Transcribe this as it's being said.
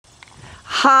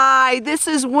Hi, this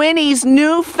is Winnie's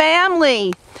new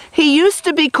family. He used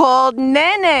to be called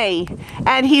Nene,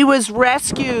 and he was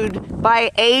rescued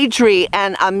by Adri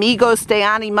and Amigos de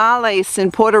Animales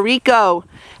in Puerto Rico.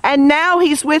 And now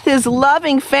he's with his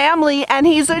loving family, and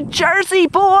he's a Jersey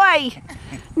boy.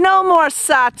 No more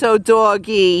Sato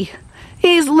doggy.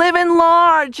 He's living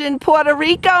large in Puerto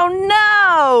Rico.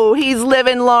 No, he's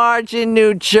living large in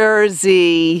New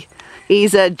Jersey.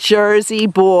 He's a Jersey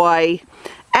boy.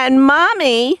 And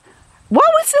Mommy, what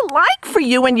was it like for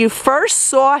you when you first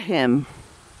saw him?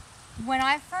 When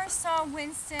I first saw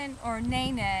Winston, or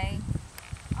Nene,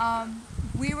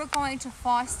 we were going to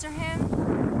foster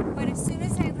him, but as soon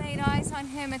as I laid eyes on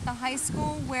him at the high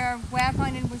school where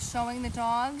Wagonin was showing the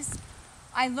dogs,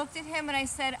 I looked at him and I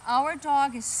said, our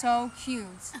dog is so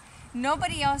cute.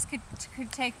 Nobody else could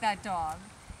take that dog.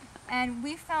 And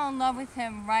we fell in love with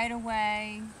him right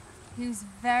away. He was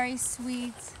very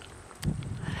sweet.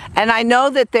 And I know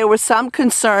that there were some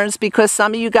concerns because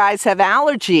some of you guys have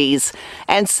allergies.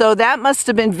 And so that must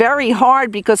have been very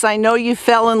hard because I know you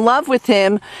fell in love with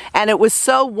him. And it was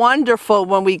so wonderful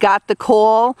when we got the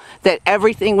call that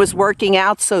everything was working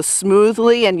out so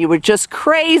smoothly and you were just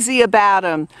crazy about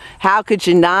him. How could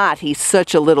you not? He's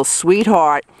such a little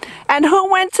sweetheart. And who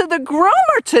went to the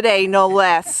groomer today, no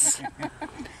less?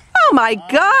 Oh my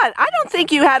God, I don't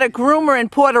think you had a groomer in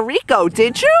Puerto Rico,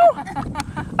 did you?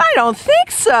 I don't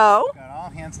think so. Got all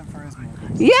handsome for his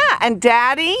movies. Yeah, and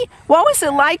Daddy, what was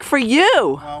it like for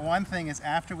you? Well, one thing is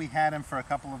after we had him for a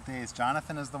couple of days,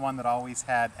 Jonathan is the one that always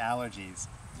had allergies.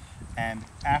 And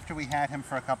after we had him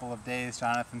for a couple of days,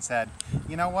 Jonathan said,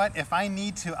 you know what, if I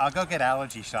need to, I'll go get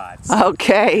allergy shots.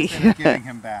 Okay. Instead of giving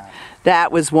him back.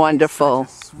 That was wonderful.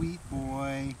 He's such a sweet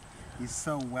boy. He's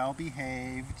so well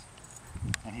behaved.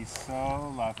 And he's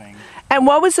so loving. And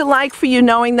what was it like for you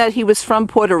knowing that he was from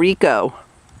Puerto Rico?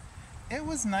 It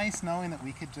was nice knowing that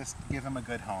we could just give him a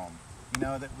good home. You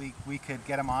know, that we could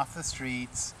get him off the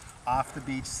streets, off the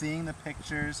beach, seeing the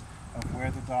pictures of where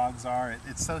the dogs are.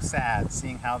 It's so sad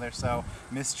seeing how they're so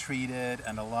mistreated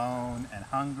and alone and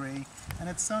hungry. And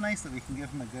it's so nice that we can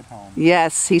give him a good home.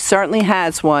 Yes, he certainly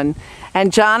has one.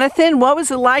 And Jonathan, what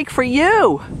was it like for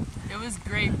you? It was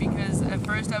great because at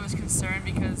first I was concerned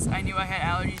because I knew I had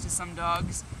allergies to some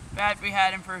dogs. But after we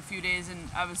had him for a few days and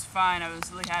I was fine, I was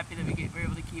really happy that we were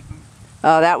able to keep him.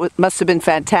 Oh, that must have been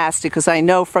fantastic because I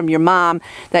know from your mom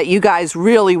that you guys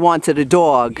really wanted a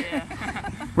dog. Yeah.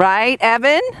 Right,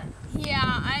 Evan?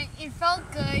 Yeah, it felt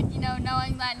good, you know,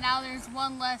 knowing that now there's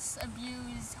one less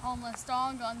abused homeless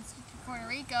dog on Puerto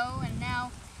Rico, and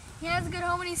now he has a good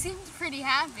home and he seems pretty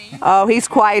happy. Oh, he's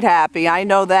quite happy. I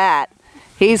know that.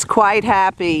 He's quite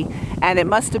happy, and it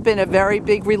must have been a very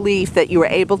big relief that you were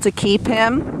able to keep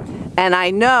him. And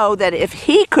I know that if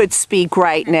he could speak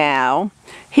right now,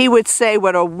 he would say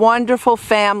what a wonderful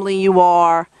family you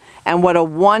are and what a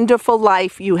wonderful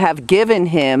life you have given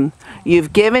him.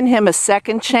 You've given him a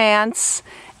second chance,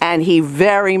 and he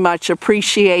very much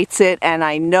appreciates it, and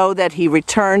I know that he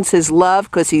returns his love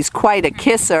because he's quite a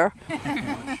kisser,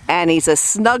 and he's a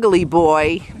snuggly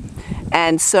boy.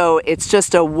 And so it's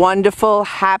just a wonderful,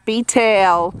 happy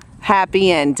tale, happy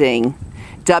ending.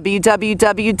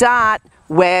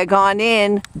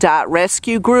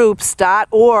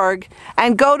 www.wagonin.rescuegroups.org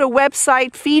and go to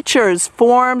website features,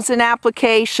 forms, and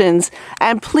applications.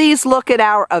 And please look at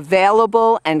our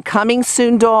available and coming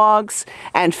soon dogs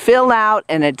and fill out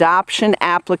an adoption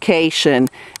application.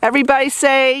 Everybody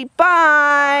say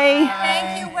bye.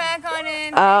 Thank you,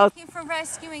 Wagonin. Thank you for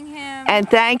rescuing him. And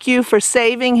thank you for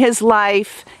saving his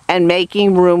life and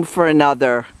making room for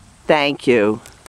another. Thank you.